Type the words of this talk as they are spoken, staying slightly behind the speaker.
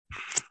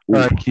All Ooh.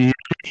 right,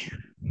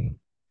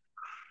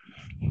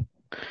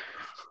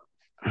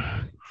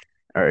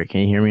 All right,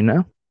 can you hear me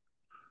now?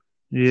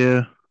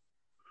 yeah.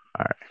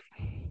 All right.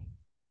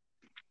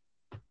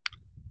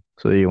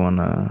 So you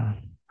wanna?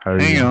 How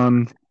do Hang you?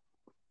 on.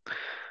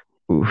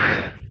 Oof.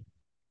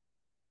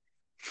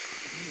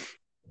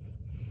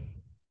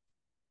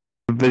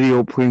 The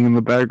video playing in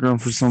the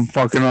background for some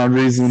fucking odd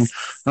reason.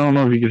 I don't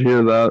know if you could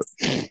hear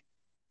that.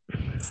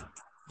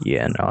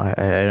 Yeah, no, I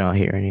don't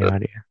hear any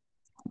audio.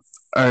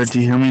 All right, do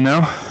you hear me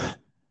now?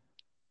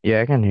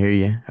 Yeah, I can hear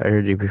you. I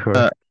heard you Uh,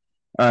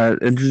 before.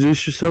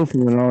 introduce yourself,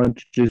 and then I'll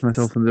introduce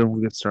myself, and then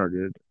we'll get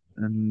started.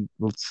 And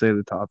let's say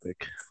the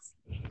topic.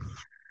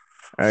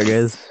 All right,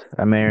 guys.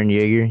 I'm Aaron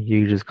Yeager.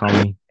 You can just call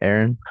me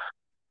Aaron.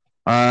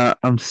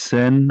 I'm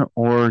Sin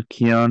or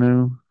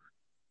Keanu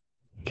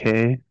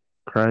K.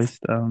 Christ,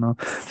 I don't know.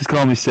 Just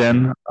call me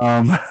Sin.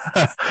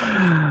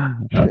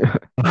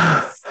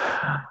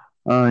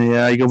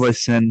 Yeah, I go by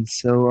Sin.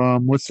 So,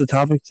 what's the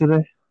topic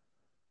today?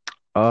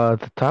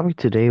 The topic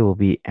today will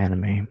be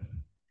anime.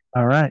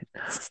 All right,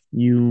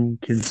 you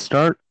can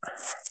start.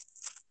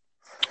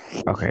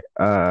 Okay.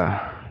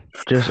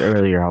 Just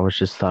earlier I was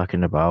just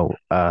talking about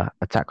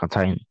Attack on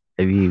Titan.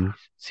 Have you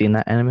seen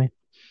that anime?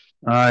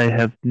 I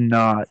have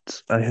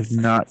not. I have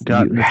not You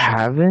gotten the chance.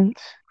 haven't?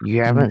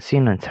 You haven't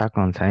seen Attack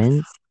on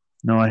Titan?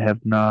 No, I have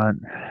not.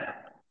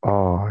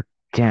 Oh,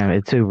 damn,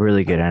 it's a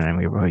really good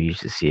anime, bro. You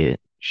should see it.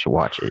 You should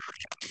watch it.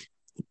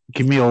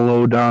 Give me a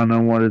lowdown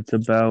on what it's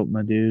about,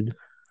 my dude.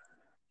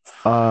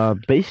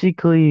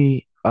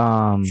 Basically,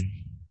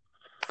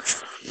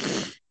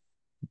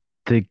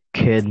 the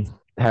kid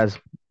has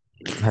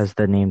has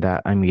the name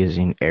that I'm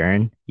using,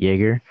 Aaron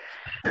Yeager.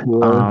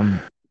 Sure.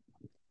 Um,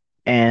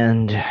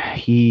 and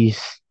he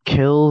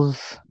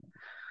kills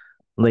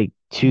like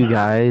two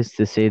guys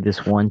to save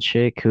this one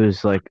chick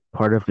who's like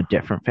part of a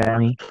different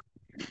family.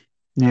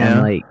 And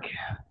Yeah. like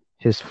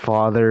his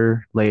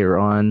father later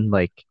on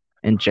like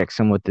injects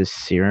him with this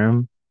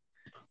serum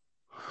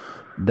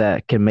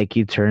that can make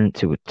you turn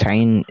into a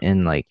titan,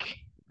 and like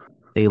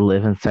they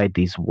live inside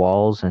these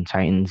walls and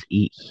titans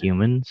eat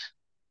humans.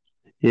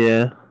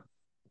 Yeah.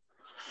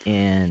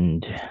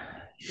 And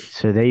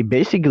so they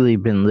basically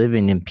been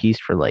living in peace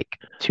for like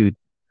two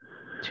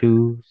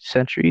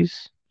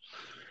centuries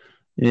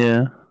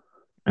Yeah.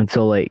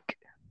 until like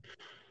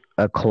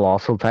a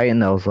colossal titan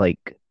that was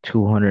like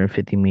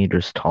 250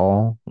 meters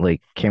tall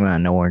like came out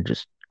of nowhere and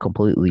just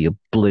completely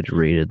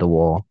obliterated the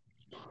wall.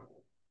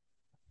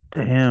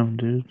 Damn,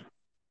 dude.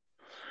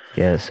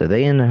 Yeah, so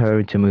they in a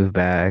hurry to move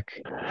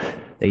back.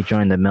 They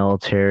join the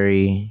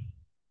military.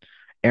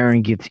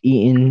 Aaron gets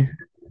eaten,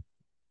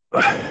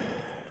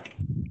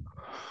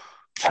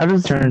 How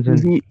does turns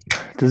does in. he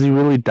does he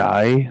really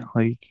die?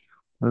 Like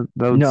that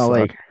would No, suck.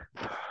 like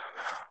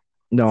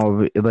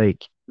no,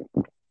 like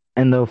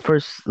in the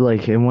first,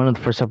 like in one of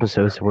the first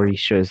episodes where he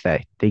shows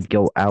that they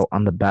go out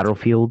on the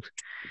battlefield,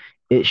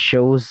 it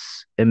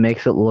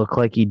makes it look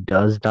like he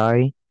does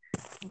die,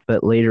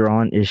 but later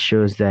on it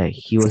shows that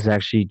he was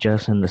actually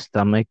just in the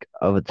stomach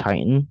of a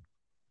titan,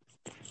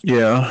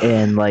 Yeah.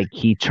 and like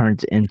he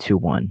turns into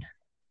one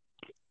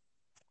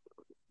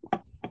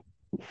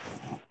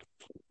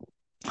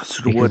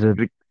So because what of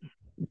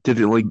did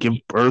it like give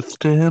birth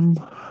to him?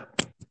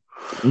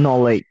 no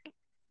like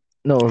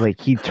no like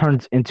he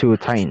turns into a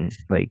titan,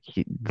 like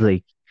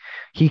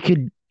he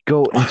could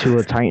go into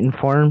a titan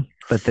form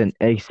but then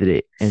exit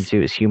it into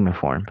his human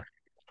form.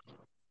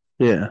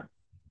 Yeah.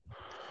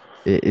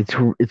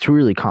 It's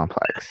really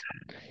complex.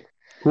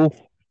 Cool.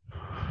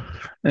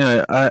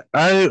 Yeah,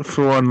 I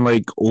for one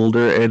like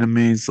older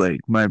animes like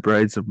My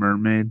Bride's a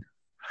Mermaid.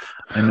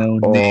 I know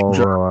name Oh,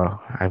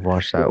 drop I've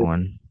watched that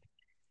one.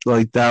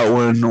 like that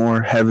one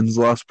or Heaven's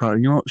Lost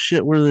Product. You know,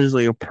 shit where there's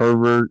like a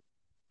pervert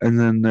and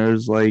then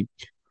there's like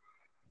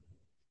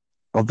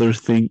other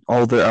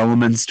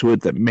elements to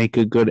it that make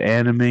a good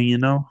anime, you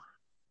know?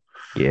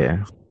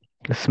 Yeah,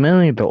 it's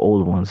mainly the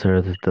old ones that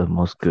are the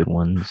most good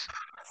ones.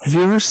 Have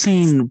you ever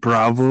seen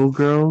Bravo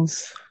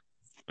Girls?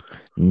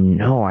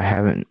 No, I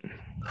haven't.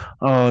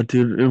 Oh,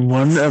 dude, in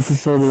one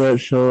episode of that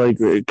show,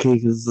 like, okay,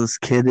 because this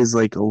kid is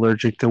like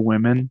allergic to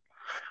women,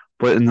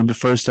 but in the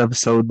first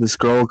episode, this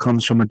girl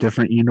comes from a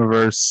different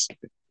universe,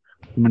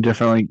 from a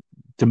different like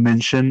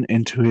dimension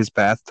into his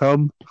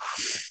bathtub,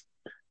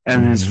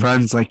 and his Hmm.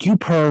 friend's like, "You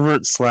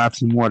pervert,"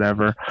 slaps him,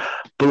 whatever.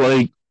 But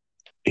like,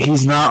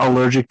 he's not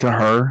allergic to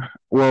her.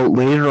 Well,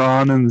 later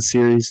on in the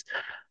series,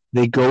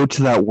 they go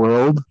to that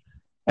world,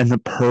 and the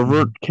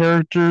pervert Hmm.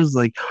 characters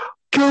like,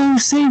 go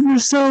save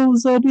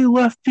yourselves, I'll be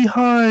left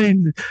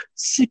behind.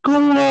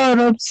 Go on,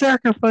 I'm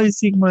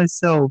sacrificing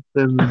myself.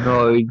 And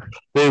like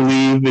they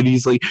leave, and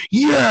he's like,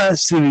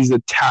 yes, and he's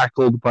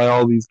tackled by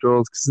all these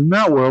girls because in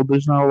that world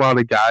there's not a lot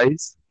of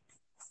guys,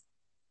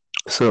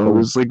 so it Oh,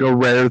 was like a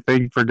rare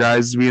thing for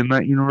guys to be in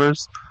that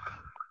universe.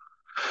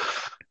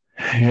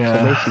 so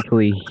Yeah.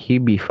 basically, he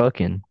be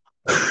fucking.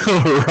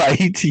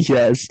 Right,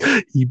 yes,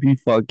 he'd be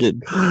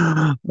fucking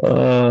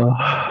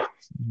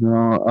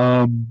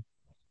no,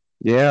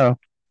 yeah,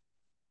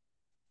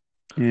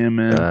 yeah,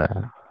 man.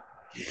 Uh,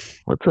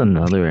 What's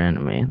another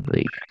anime?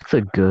 Like, it's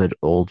a good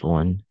old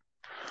one.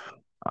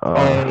 Oh,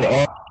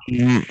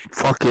 Uh,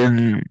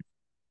 fucking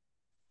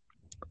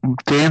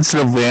Dance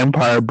of the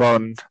Vampire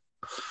Bond.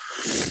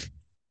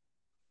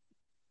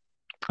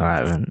 I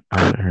haven't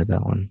heard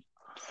that one.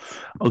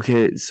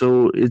 Okay,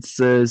 so it's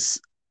this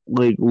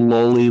like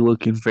lolly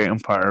looking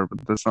vampire,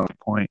 but that's not the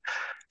point.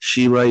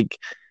 She like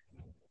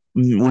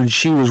when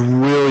she was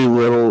really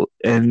little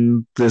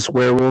and this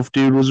werewolf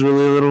dude was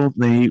really little,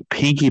 they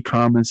pinky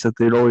promised that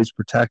they'd always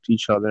protect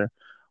each other.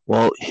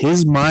 Well,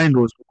 his mind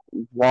was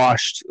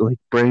washed, like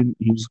brain,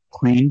 he was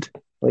cleaned.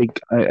 Like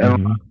I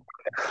don't Hmm.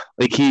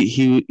 like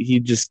he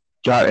just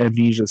got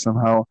amnesia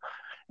somehow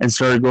and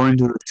started going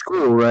to the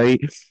school, right?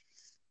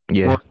 Well,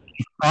 Yeah.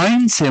 he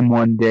finds him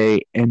one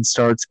day and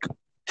starts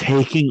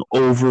taking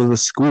over the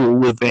school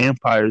with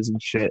vampires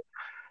and shit.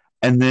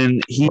 And then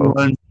he Whoa.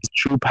 learns his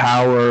true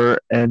power,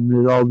 and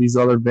there's all these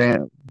other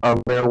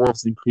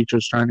werewolves and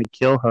creatures trying to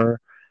kill her.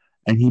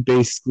 And he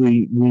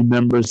basically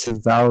remembers his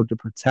vow to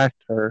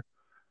protect her.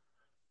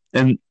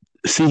 And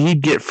see,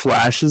 he'd get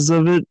flashes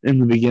of it in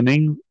the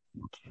beginning,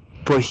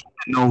 but he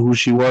didn't know who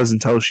she was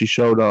until she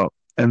showed up.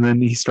 And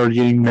then he started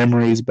getting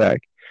memories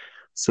back.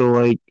 So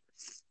like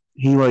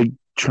he like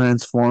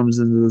transforms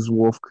into this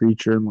wolf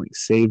creature and like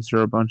saves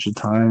her a bunch of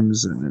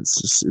times, and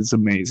it's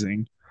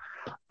amazing.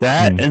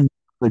 That Mm. and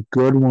the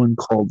good one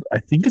called, I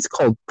think it's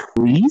called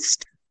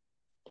Priest.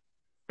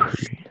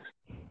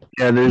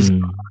 Yeah, there's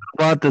Mm.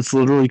 a lot that's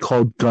literally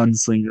called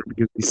Gunslinger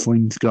because he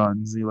slings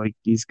guns.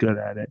 He's good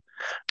at it.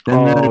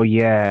 Then there's Oh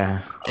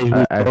yeah,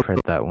 I've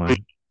heard that one.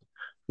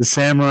 the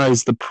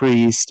samurai's the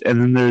priest, and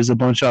then there's a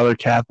bunch of other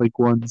Catholic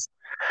ones,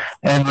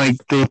 and like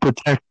they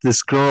protect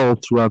this girl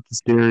throughout the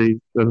series,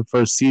 the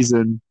first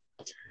season,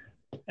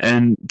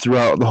 and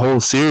throughout the whole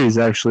series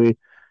actually.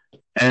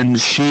 And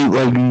she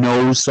like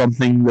knows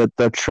something that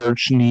the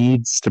church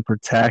needs to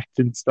protect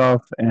and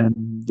stuff.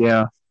 And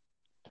yeah,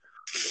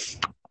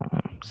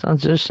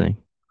 Sounds interesting.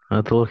 I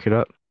have to look it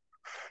up.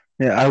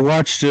 yeah, I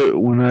watched it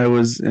when I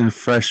was a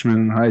freshman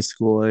in high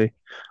school. I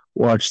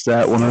watched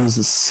that when I was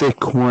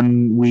sick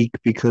one week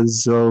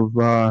because of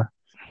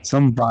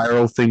some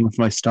viral thing with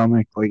my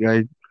stomach. Like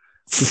I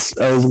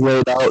was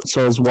laid out,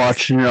 so I was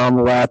watching it on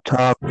the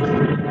laptop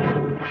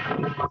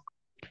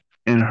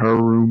in her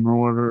room or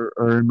whatever,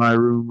 or in my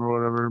room or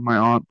whatever. My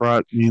aunt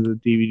brought me the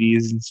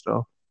DVDs and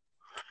stuff.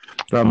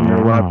 Brought me her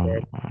Oh.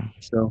 laptop.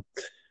 So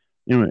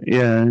anyway,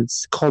 yeah,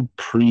 it's called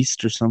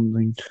Priest or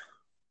something.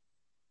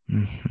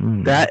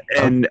 Hmm. That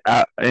and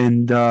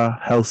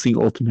Hellsing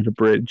Ultimate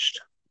Abridged.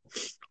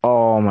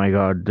 Oh my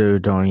God,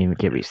 dude, don't even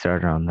get me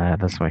started on that.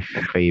 That's my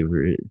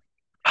favorite.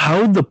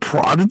 How the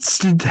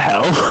Protestant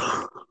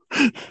hell?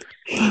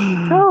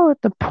 Oh,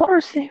 the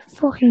parsley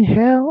fucking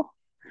hell.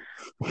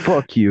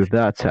 Fuck you,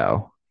 that's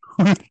how.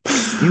 You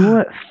know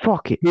what?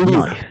 Fuck it.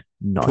 Knife.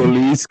 Knife.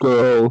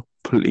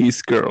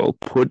 Police girl,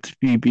 put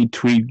me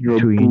between your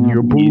Between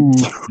your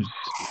boobies.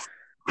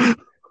 boobs.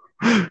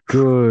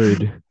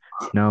 Good.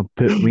 Now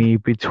put me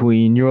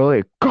between your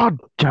legs. God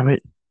damn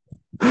it.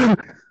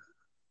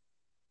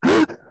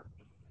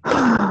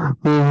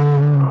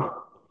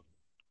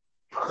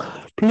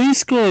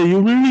 Police girl,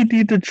 you really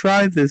need to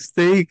try this.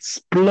 They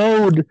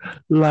explode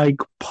like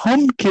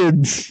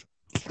pumpkins.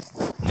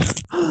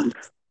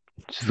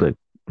 She's like,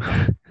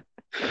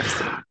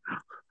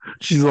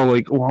 She's all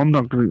like, "Well, I'm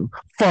not gonna.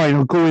 Fine,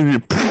 I'll go in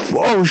here.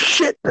 Oh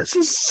shit, this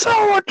is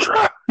so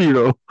attractive, you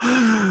know."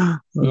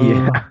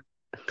 yeah.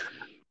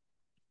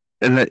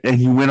 And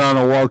he went on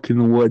a walk in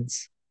the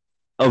woods,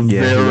 a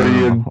Yeah, he went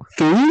very on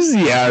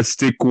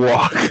enthusiastic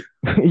walk.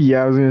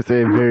 yeah, I was gonna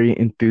say a very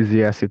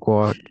enthusiastic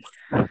walk.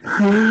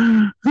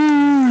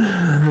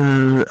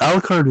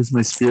 Alucard is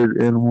my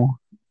spirit animal.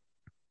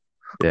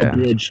 Yeah.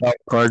 Abridged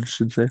Alucard, I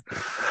should say.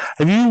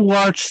 Have you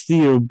watched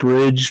the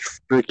abridged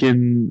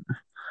freaking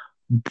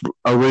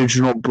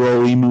original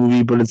Broly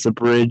movie, but it's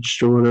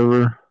abridged or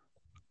whatever?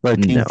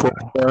 Like Team No.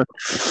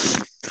 Fortress.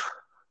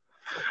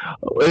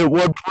 At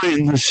one point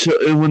in the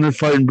show, when they're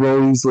fighting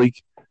Broly, he's like,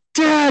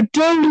 "Dad,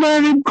 don't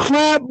let him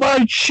clap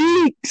my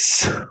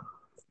cheeks."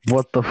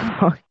 What the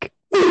fuck?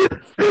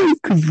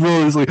 Because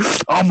Broly's like,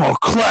 "I'm gonna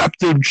clap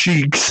them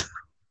cheeks."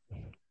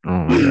 Oh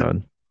my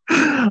God.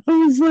 I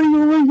was like,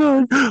 "Oh my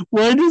god,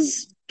 why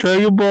does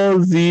Dragon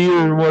Ball Z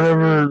or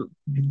whatever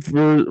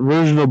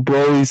version of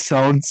Broly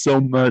sound so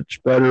much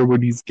better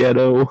when he's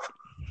ghetto?"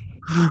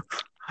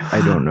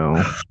 I don't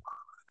know.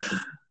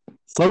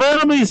 Some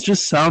animes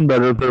just sound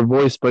better if they're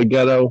voiced by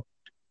ghetto.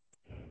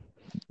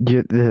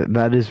 Yeah,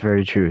 that is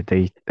very true.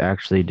 They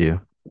actually do.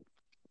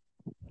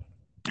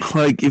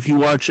 Like if you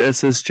watch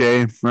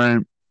SSJ, right?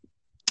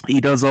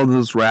 He does all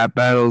those rap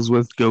battles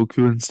with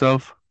Goku and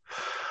stuff.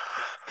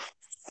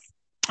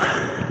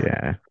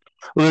 Yeah.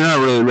 Well, they're not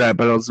really rap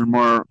battles; they're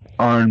more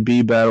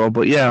R&B battle.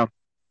 But yeah,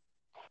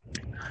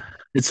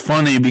 it's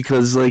funny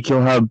because like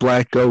you'll have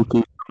Black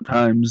Goku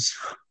sometimes,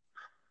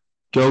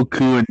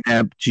 Goku and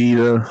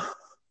Napjita.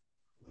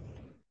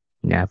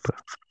 Nappa.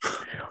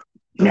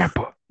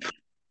 Nappa.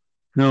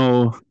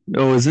 No,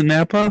 oh, is it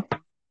Nappa?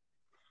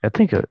 I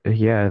think,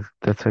 yeah,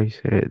 that's how you say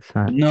it. It's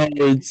not. No,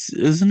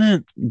 isn't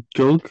it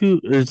Goku?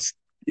 It's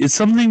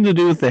something to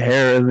do with the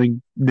hair, I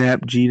think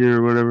Nap Jeter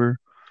or whatever.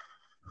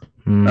 Or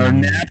Hmm.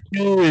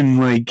 Napco and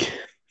like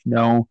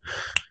no.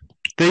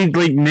 They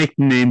like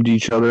nicknamed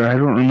each other. I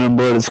don't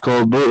remember what it's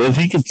called, but I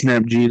think it's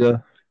Nap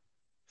Jeter.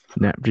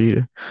 Nap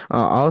Jeter.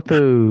 I'll have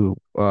to,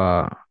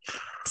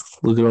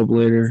 Look it up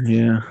later,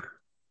 yeah.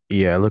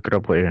 yeah, look it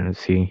up later and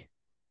see.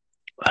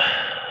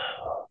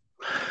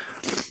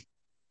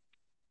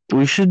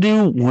 We should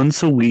do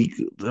once a week.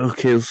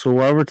 Okay, so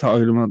while we're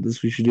talking about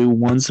this, we should do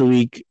once a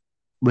week,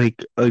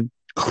 like a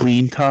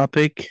clean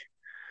topic,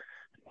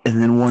 and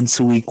then once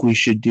a week we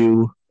should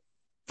do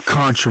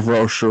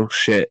controversial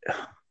shit.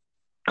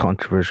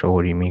 Controversial.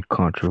 What do you mean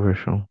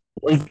controversial?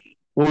 Like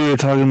what we were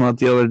talking about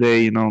the other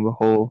day, the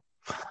whole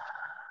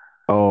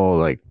Oh,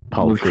 like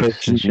politics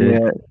Christian, and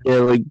shit. yeah,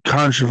 like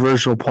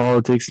controversial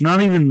politics.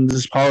 Not even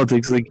just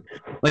politics. Like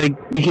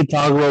we could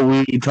talk about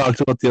what we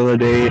talked about the other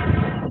day.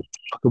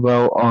 Talk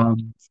about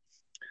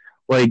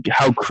like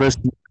how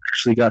Christmas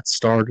actually got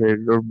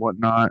started or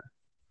whatnot.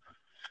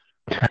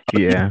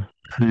 Yeah,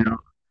 You know,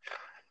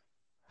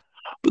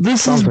 but this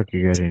is sounds like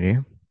a good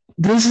idea.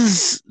 this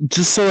is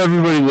just so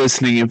everybody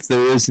listening, if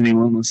there is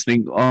anyone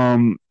listening,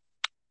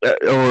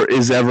 or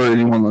is ever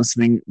anyone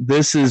listening,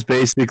 this is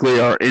basically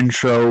our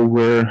intro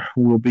where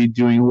we'll be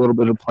doing a little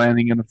bit of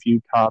planning and a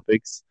few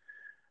topics,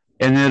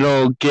 and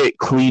it'll get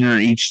cleaner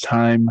each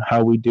time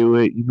how we do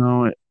it.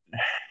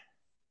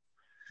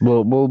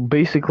 We'll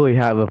basically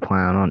have a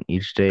plan on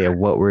each day of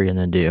what we're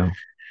gonna do.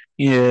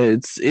 Yeah,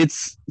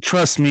 it's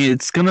trust me,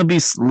 it's gonna be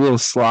a little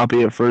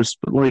sloppy at first,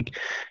 but like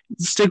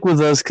stick with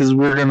us because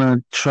we're gonna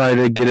try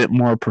to get it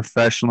more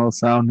professional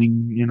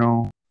sounding.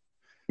 Not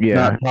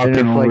Yeah, and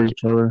talking over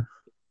each other.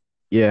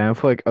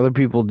 if like other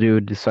people do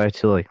decide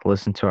to like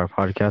listen to our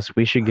podcast,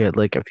 we should get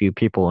like a few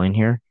people in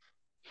here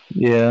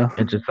Yeah,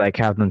 and just like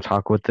have them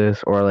talk with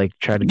us, or like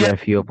try to yeah, get a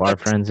few of our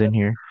friends in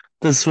here.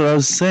 that's what I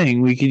was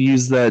saying. We could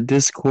use that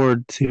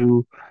Discord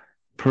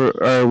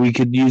or we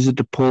could use it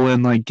to pull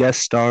in like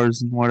guest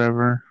stars and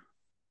whatever.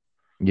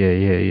 Yeah,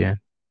 yeah, yeah,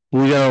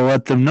 We gotta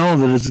let them know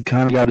that it's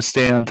kind of got to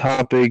stay on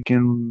topic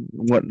and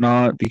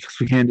whatnot because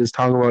we can't just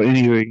talk about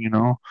anything.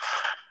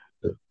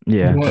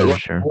 yeah. That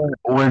is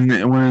When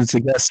true. when it's a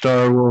guest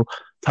star, we'll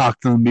talk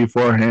to them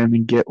beforehand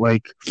and get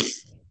like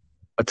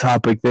a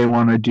topic they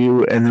want to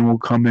do, and then we'll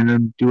come in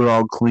and do it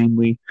all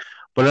cleanly.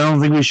 But I don't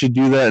think we should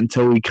do that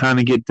until we kind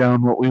of get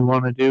down what we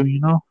want to do.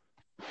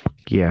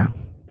 Yeah.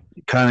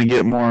 Kind of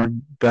get more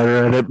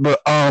better at it. But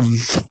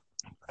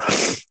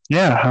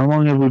yeah. How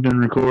long have we been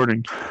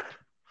recording?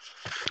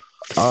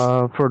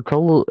 For a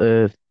total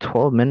of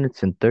 12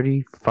 minutes and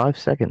 35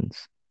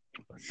 seconds.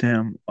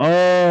 Damn.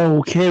 Oh,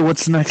 okay.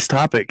 What's the next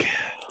topic?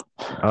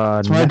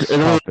 Next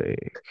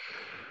topic.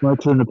 My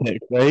turn to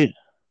pick, right?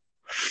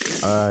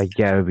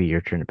 Yeah, it'll be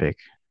your turn to pick.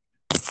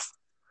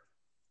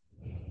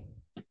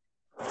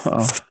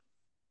 Oh.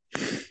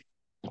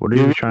 What are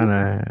you trying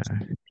to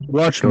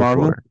Watch go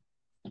Marvel? for?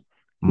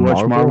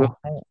 Watch Marvel?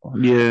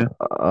 Yeah.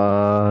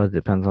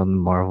 Depends on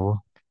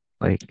Marvel.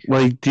 Like,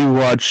 do you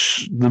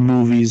watch the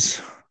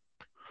movies?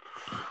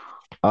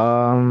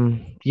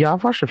 yeah,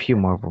 I've watched a few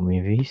Marvel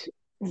movies.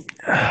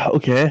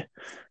 Okay.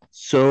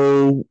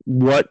 So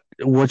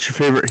what's your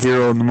favorite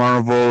hero in the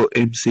Marvel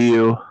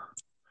MCU?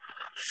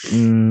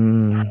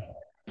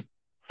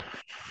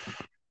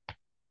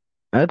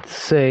 I'd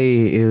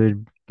say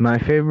my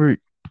favorite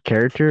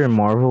character in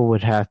Marvel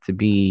would have to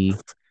be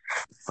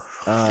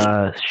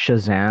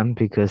Shazam,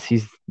 because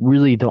he's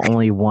really the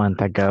only one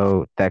that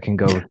can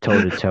go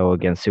toe to toe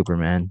against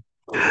Superman.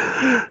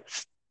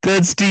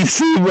 That's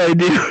DC, my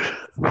dude.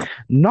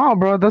 No,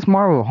 bro, that's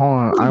Marvel. Hold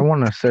on, I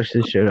want to search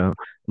this shit up,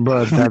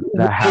 bro.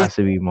 That has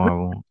to be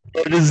Marvel.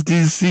 That is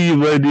DC,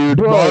 my dude.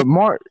 Bro,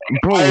 bro,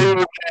 Iron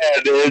Man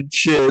and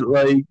shit.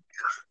 Like,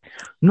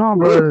 no,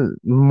 bro,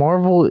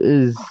 Marvel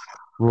is.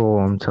 Bro,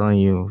 I'm telling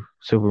you,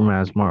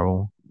 Superman's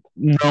Marvel.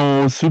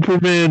 No,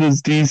 Superman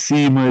is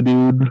DC, my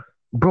dude.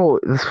 Bro,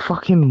 it's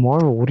fucking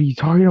Marvel. What are you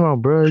talking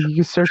about, bro? You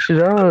can search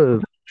it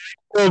up.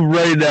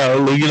 Right now,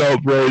 look it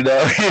up right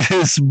now. It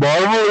is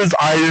Marvel is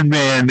Iron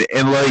Man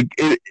and like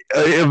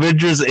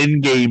Avengers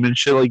Endgame and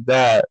shit like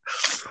that.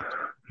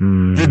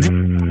 Like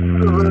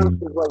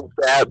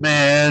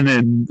Batman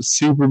and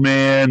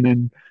Superman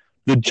and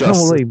the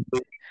Justice.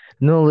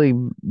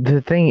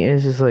 The thing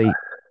is like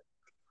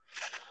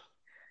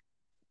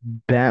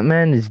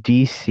Batman is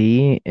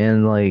DC,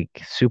 and like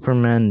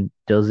Superman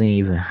doesn't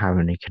even have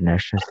any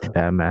connections to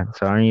Batman,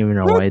 so I don't even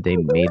know why they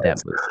made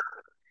that movie.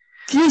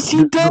 Yes,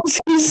 he does.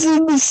 He's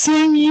in the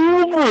same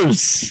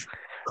universe.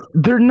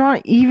 They're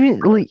not even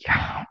like,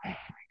 oh my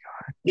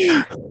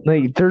god,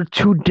 like they're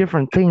two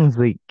different things.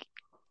 Like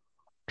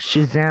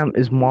Shazam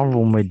is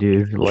Marvel, my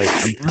dude. Like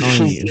I'm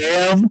telling you,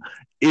 Shazam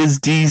is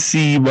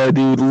DC, my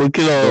dude. Look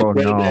it up. Oh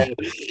no,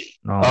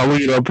 no. I'll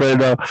look it up right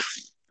now.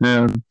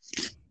 Man.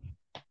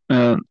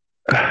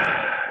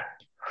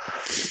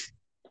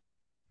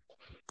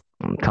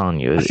 I'm telling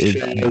you, it's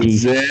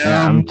DC.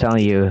 I'm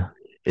telling you,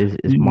 it's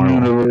Marvel.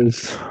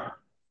 Universe.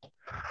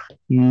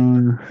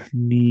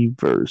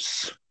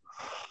 Universe.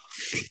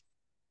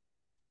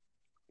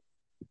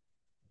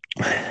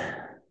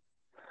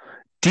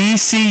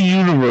 DC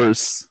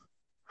Universe.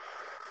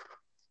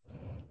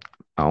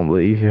 I don't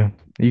believe you.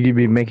 You could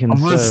be making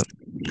I'm this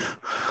gonna, up.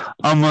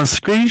 I'm gonna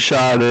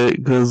screenshot it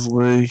because,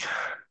 like,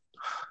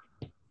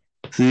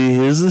 see,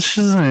 here's the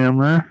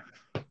Shazam.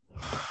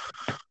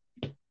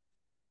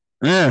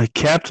 Yeah,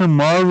 Captain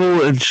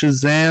Marvel and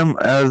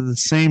Shazam as the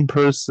same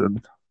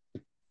person.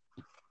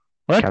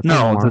 What? Captain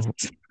No. Marvel.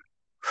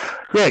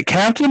 Yeah,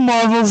 Captain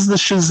Marvel's the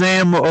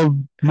Shazam of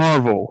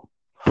Marvel.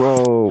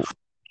 Bro,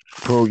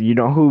 you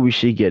know who we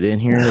should get in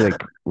here?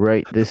 Like,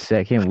 right this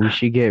second, we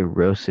should get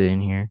Rosa in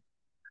here.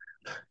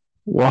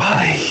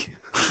 Why?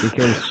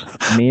 Because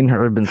me and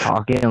her have been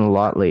talking a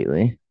lot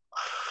lately.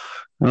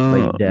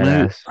 Like, dead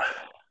ass.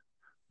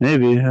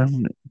 Maybe.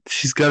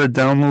 She's got to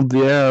download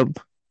the app.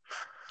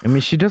 I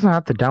mean, she doesn't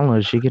have to download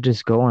it. She could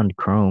just go on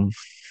Chrome.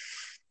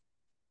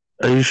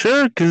 Are you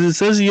sure? Because it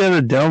says you got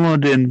to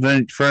download to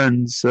invite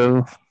friends,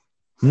 so.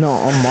 No,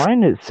 on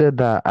mine it said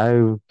that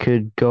I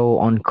could go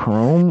on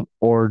Chrome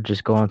or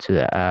just go onto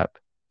the app.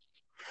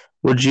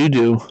 What'd you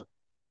do?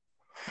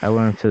 I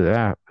went into the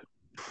app,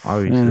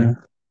 obviously. Yeah.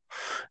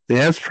 The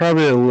app's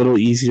probably a little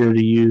easier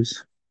to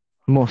use.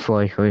 Most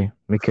likely,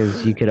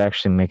 because you could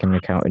actually make an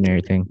account and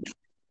everything.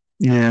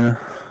 Yeah.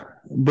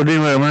 But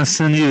anyway, I'm going to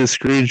send you the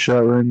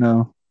screenshot right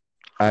now.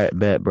 I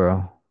bet,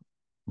 bro.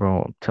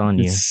 Bro, I'm telling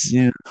you.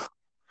 Yeah.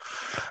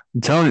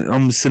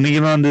 I'm sending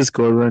it on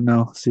Discord right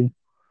now. See,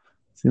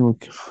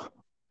 look.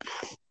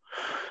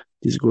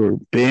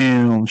 Discord.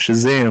 Bam.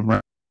 Shazam.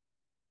 Right?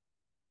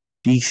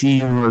 DC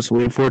Universe.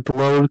 Wait for it to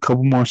load. A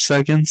couple more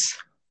seconds.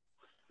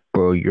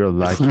 Bro, you're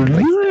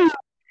lagging.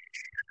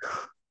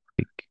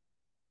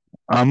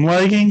 I'm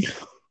lagging?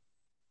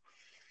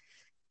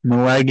 Am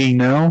I lagging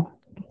now?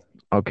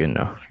 Okay,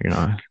 no, you're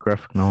not.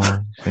 Graphic noise.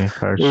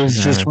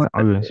 It's just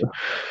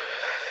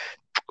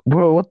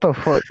Bro, what the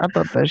fuck? I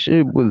thought that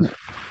shit was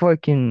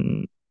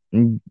fucking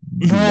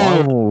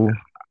Marvel.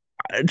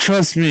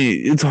 Trust me,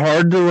 it's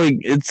hard,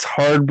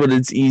 but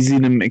it's easy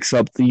to mix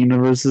up the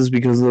universes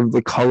because of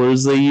the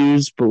colors they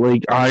use. But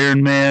like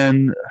Iron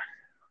Man,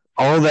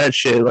 all that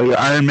shit, like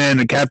Iron Man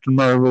and Captain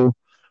Marvel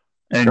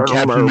and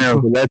Captain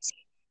America,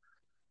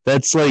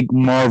 that's like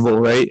Marvel,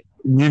 right?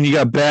 And then you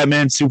got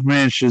Batman,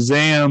 Superman,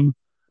 Shazam,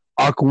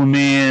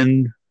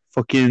 Aquaman,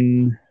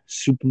 fucking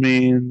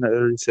Superman. I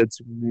already said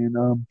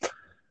Superman.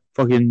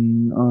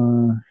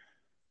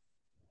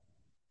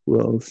 Who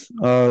else?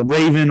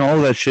 Raven,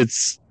 all that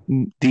shit's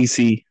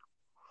DC.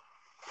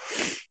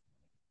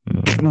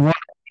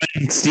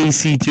 It's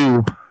DC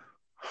too.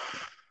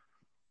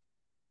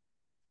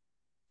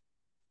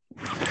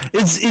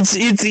 It's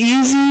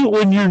easy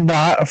when you're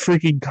not a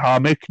freaking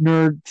comic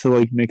nerd to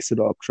like mix it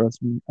up.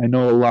 Trust me, I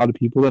know a lot of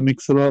people that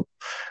mix it up,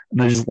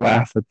 and I just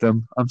laugh at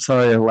them. I'm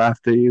sorry I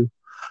laughed at you,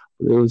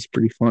 but it was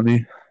pretty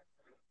funny.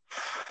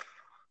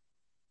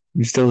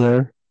 You still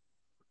there?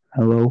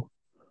 Hello,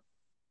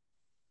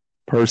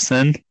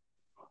 person?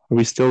 Are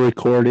we still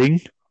recording?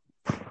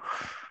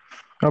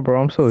 Oh,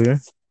 bro, I'm still here.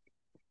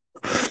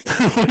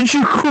 Why'd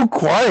you go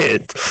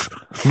quiet?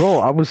 Bro,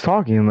 I was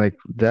talking like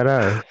dead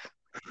ass.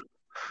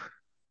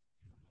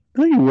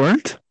 No, you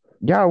weren't.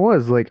 Yeah, I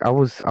was. Like, I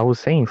was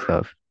saying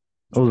stuff.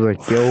 I was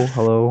like, yo,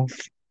 hello.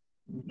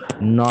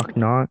 Knock,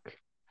 knock.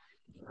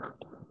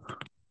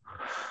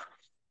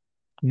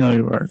 No,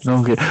 you weren't.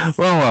 Okay.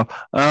 Well.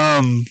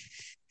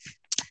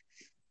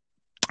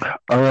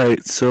 All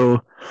right.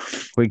 So.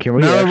 Wait, can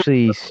we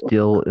actually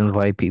still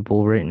invite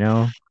people right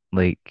now?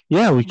 Like.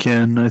 Yeah, we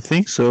can. I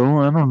think so.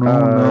 I don't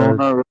know. No,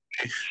 not really.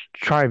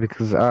 Try,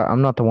 because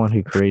I'm not the one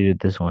who created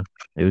this one.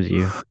 It was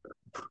you.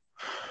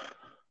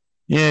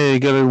 Yeah, you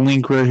got a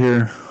link right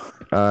here.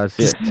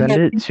 Send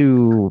it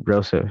to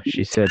Rosa.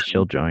 She said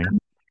she'll join.